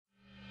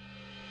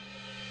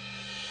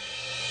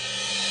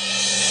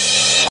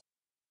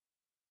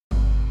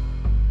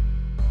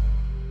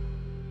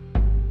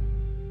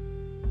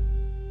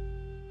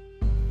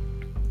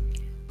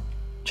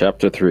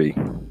Chapter 3: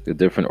 The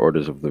Different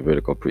Orders of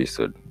Levitical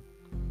Priesthood.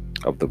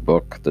 Of the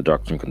book, The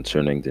Doctrine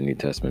Concerning the New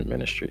Testament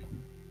Ministry.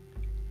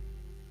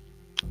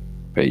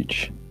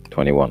 Page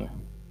 21.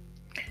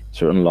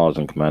 Certain laws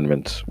and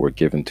commandments were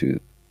given to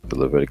the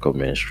Levitical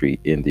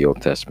ministry in the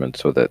Old Testament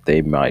so that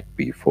they might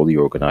be fully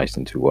organized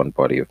into one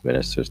body of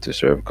ministers to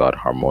serve God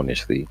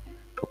harmoniously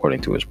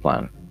according to his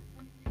plan.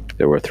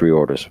 There were three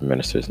orders of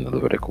ministers in the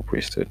Levitical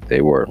priesthood.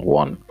 They were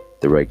 1.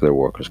 The regular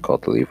workers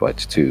called the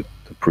Levites, 2.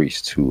 The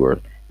priests who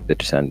were the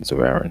descendants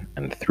of Aaron,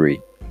 and 3.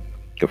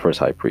 The first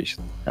high priest,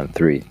 and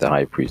 3. The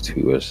high priest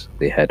who was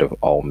the head of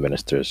all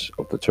ministers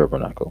of the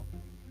tabernacle.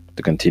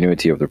 The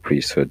continuity of the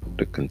priesthood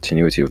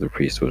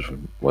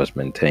was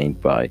maintained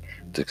by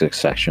the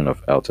succession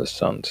of eldest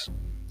sons.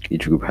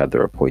 Each group had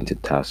their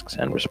appointed tasks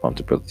and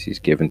responsibilities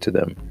given to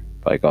them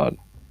by God.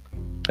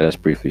 Let us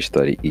briefly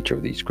study each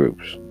of these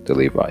groups. The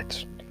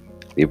Levites.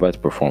 Levites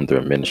performed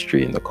their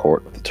ministry in the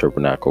court of the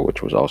tabernacle,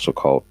 which was also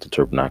called the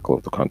tabernacle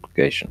of the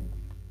congregation.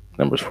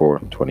 Numbers 4,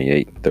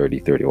 28, 30,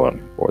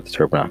 31, or the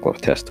tabernacle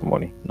of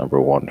testimony, number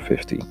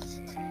 150.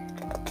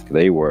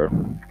 They were,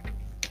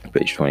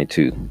 page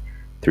 22,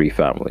 three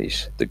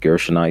families: the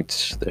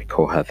Gershonites, the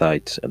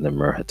Kohathites, and the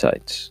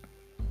Merhatites,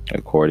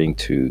 according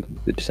to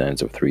the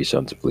descendants of three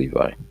sons of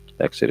Levi.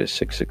 Exodus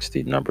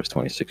 6:16, Numbers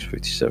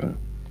 26:57.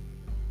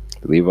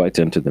 The Levites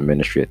entered the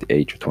ministry at the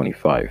age of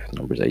 25,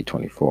 Numbers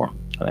 8:24,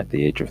 and at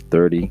the age of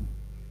 30,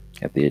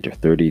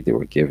 they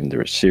were given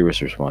the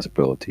serious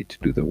responsibility to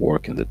do the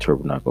work in the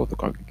tabernacle of the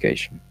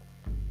congregation.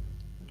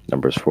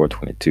 Numbers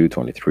 4:22,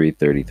 23,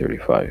 30,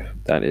 35.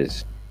 That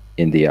is,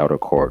 in the outer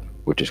court,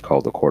 which is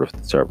called the court of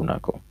the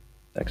tabernacle.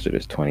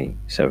 Exodus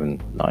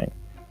 27:9.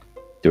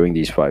 During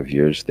these 5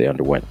 years, they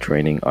underwent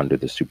training under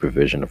the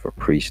supervision of a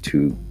priest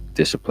who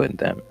disciplined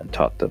them and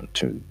taught them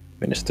to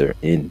minister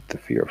in the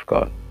fear of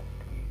God.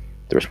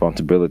 The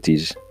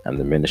responsibilities and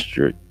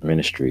the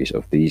ministries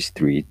of these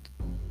three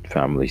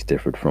families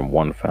differed from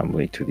one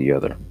family to the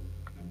other.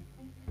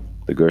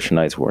 The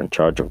Gershonites were in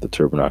charge of the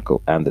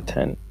tabernacle and the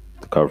tent,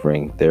 the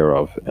covering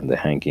thereof, and the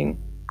hanging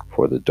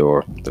for the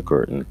door, the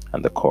curtain,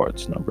 and the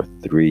cords. Number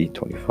 3,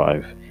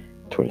 25,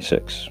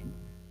 26.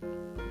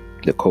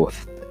 The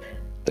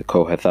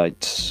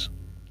Kohathites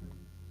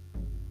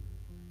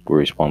were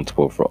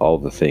responsible for all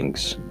the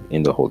things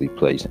in the holy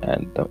place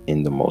and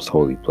in the most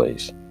holy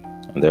place,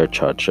 and their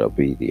charge shall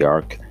be the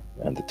ark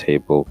and the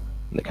table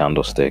and the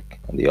candlestick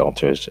and the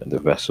altars and the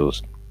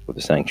vessels of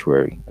the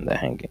sanctuary and the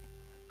hanging.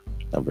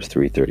 Numbers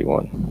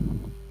 3:31.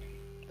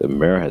 The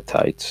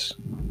Merhatites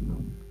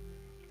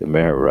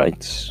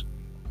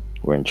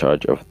were in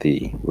charge of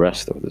the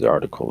rest of the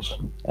articles,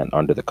 and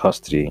under the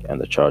custody and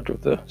the charge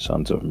of the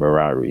sons of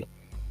Merari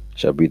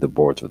shall be the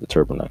boards of the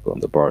tabernacle,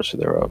 and the bars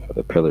thereof, and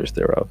the pillars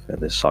thereof,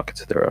 and the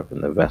sockets thereof,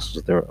 and the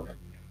vessels thereof,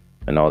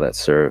 and all that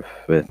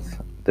serveth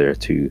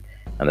thereto,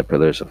 and the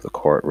pillars of the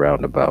court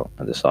round about,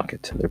 and the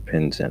sockets, and their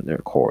pins, and their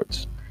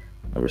cords.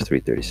 Numbers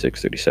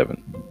 3:36,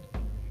 37.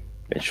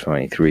 Page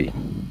 23.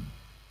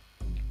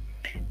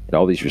 In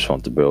all these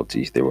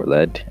responsibilities they were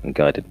led and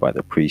guided by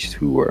the priests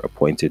who were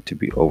appointed to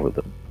be over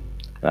them.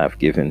 And I have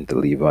given the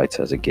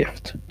Levites as a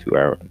gift to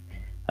Aaron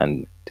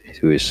and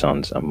to his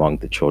sons among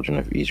the children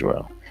of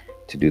Israel,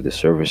 to do the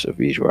service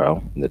of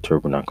Israel in the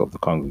tabernacle of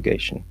the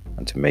congregation,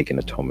 and to make an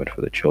atonement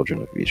for the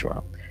children of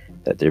Israel,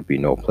 that there be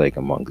no plague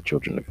among the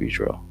children of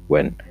Israel,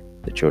 when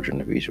the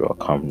children of Israel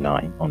come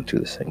nigh unto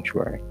the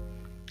sanctuary.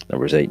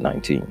 Numbers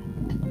 8:19.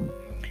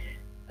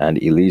 And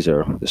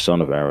Eleazar, the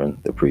son of Aaron,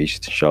 the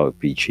priest, shall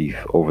be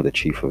chief over the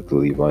chief of the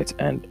Levites,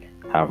 and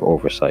have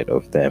oversight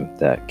of them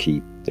that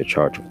keep the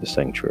charge of the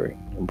sanctuary.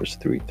 Numbers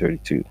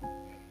 3:32.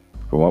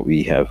 From what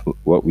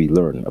we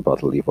learn about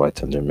the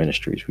Levites and their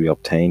ministries, we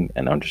obtain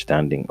an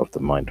understanding of the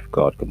mind of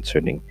God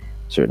concerning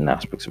certain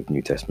aspects of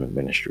New Testament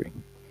ministry.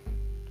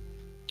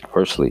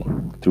 Firstly,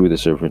 through the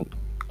servant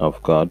of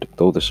God,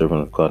 though the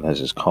servant of God has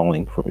his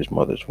calling from his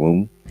mother's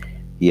womb,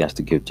 he has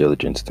to give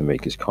diligence to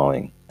make his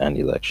calling and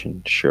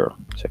election sure.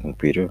 2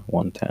 Peter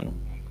 1:10.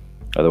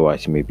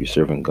 Otherwise, he may be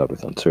serving God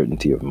with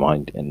uncertainty of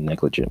mind and a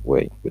negligent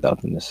way,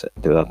 without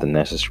the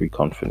necessary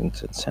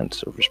confidence and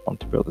sense of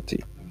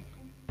responsibility.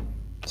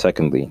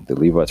 Secondly, the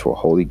Levites were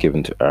wholly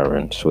given to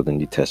Aaron, so the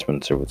New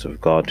Testament servants of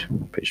God,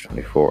 page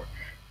 24,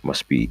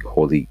 must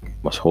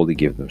wholly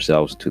give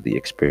themselves to the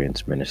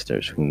experienced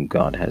ministers whom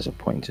God has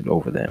appointed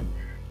over them,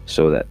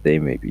 so that they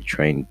may be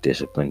trained,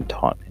 disciplined,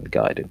 taught, and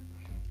guided.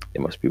 They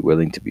must be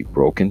willing to be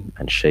broken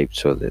and shaped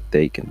so that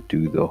they can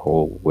do the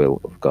whole will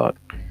of God.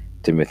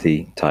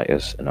 Timothy,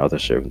 Titus, and other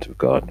servants of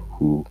God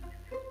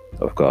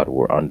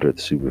were under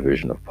the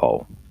supervision of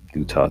Paul,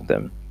 who taught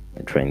them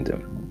and trained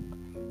them.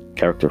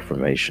 Character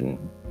formation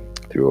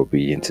through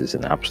obedience is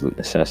an absolute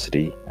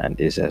necessity and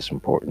is as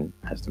important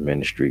as the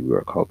ministry we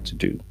are called to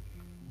do.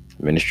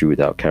 Ministry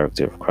without the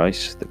character of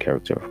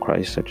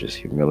Christ, such as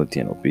humility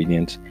and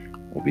obedience,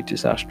 will be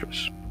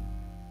disastrous.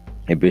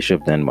 A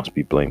bishop then must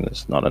be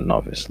blameless, not a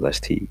novice,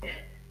 lest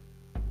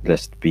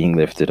being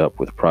lifted up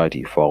with pride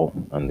he fall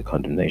into the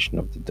condemnation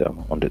of the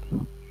devil.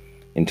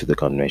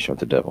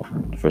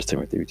 1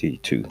 Timothy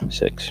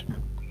 2:6.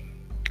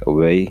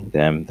 Obey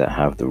them that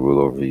have the rule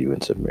over you,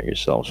 and submit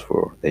yourselves,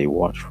 for they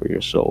watch for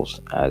your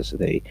souls, as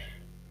they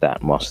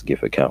that must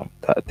give account,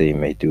 that they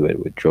may do it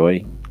with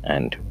joy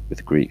and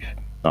with grief,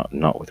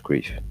 not with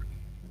grief,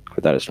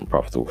 for that is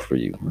unprofitable for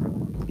you.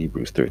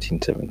 Hebrews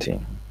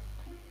 13:17.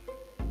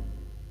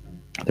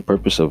 The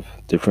purpose of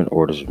different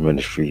orders of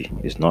ministry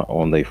is not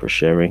only for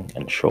sharing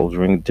and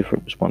shouldering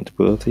different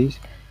responsibilities,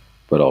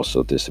 but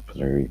also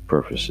disciplinary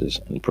purposes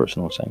and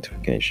personal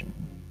sanctification.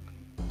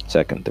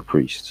 Second, the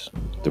priests.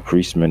 The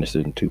priests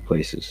ministered in two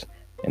places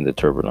in the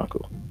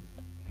tabernacle: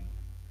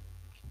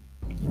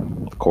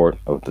 the court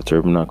of the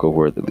tabernacle,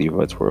 where the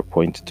Levites were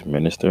appointed to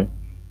minister,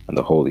 and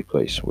the holy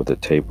place, where the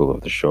table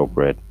of the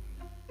showbread,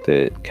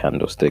 the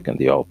candlestick, and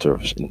the altar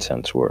of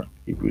incense were.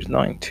 Hebrews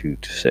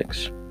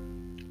 9:2-6.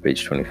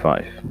 Page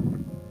 25.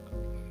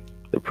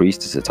 The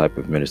priest is a type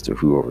of minister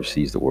who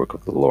oversees the work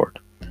of the Lord.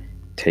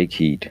 Take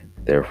heed,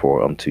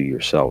 therefore, unto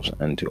yourselves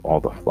and to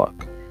all the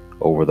flock,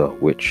 over the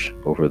which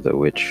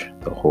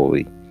the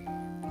Holy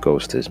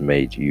Ghost hath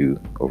made you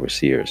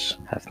overseers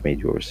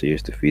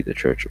to feed the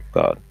church of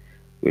God,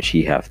 which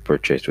he hath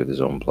purchased with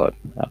his own blood.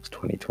 Acts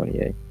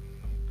 20:28.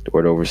 The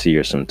word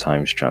overseer is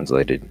sometimes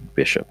translated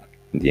bishop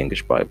in the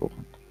English Bible.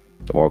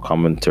 The more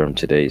common term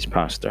today is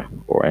pastor,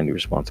 or any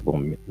responsible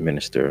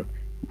minister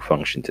who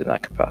functions in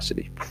that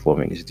capacity,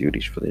 performing his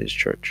duties for his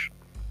church.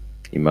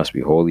 He must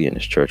be holy, and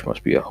his church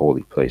must be a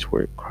holy place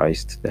where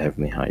Christ, the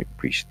heavenly high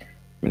priest,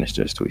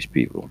 ministers to his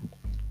people.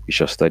 We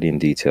shall study in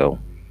detail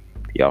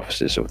the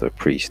offices of the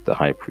priest, the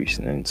high priest,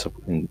 and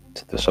in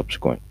the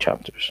subsequent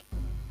chapters.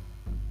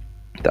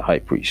 The high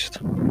priest.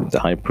 The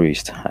high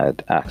priest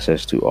had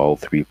access to all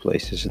three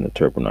places in the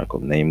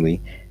tabernacle,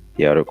 namely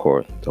the outer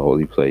court, the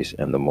holy place,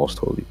 and the most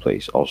holy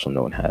place, also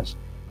known as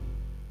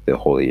the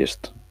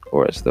holiest,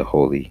 or as the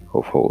Holy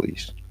of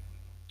Holies.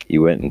 He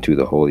went into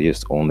the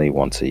holiest only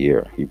once a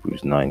year.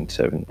 Hebrews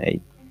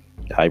 9:7-8.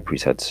 The high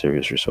priest had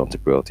serious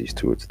responsibilities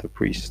towards the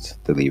priests,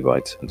 the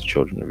Levites, and the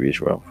children of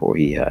Israel, for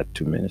he had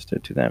to minister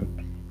to them,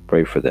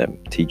 pray for them,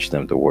 teach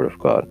them the word of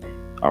God,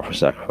 offer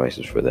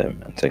sacrifices for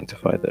them, and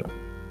sanctify them.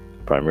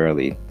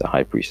 Primarily, the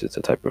high priest is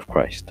a type of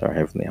Christ, our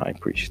heavenly high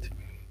priest,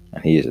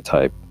 and he is a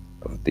type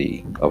of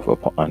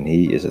apostles, and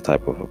he is a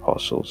type of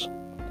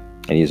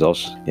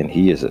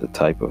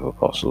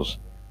apostles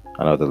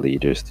and other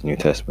leaders, the New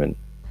Testament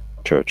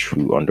church,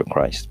 who under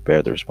Christ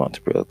bear the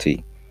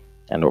responsibility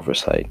and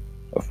oversight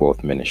of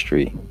both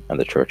ministry and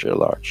the church at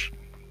large.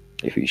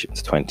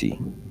 Ephesians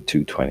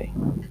 20:2-20.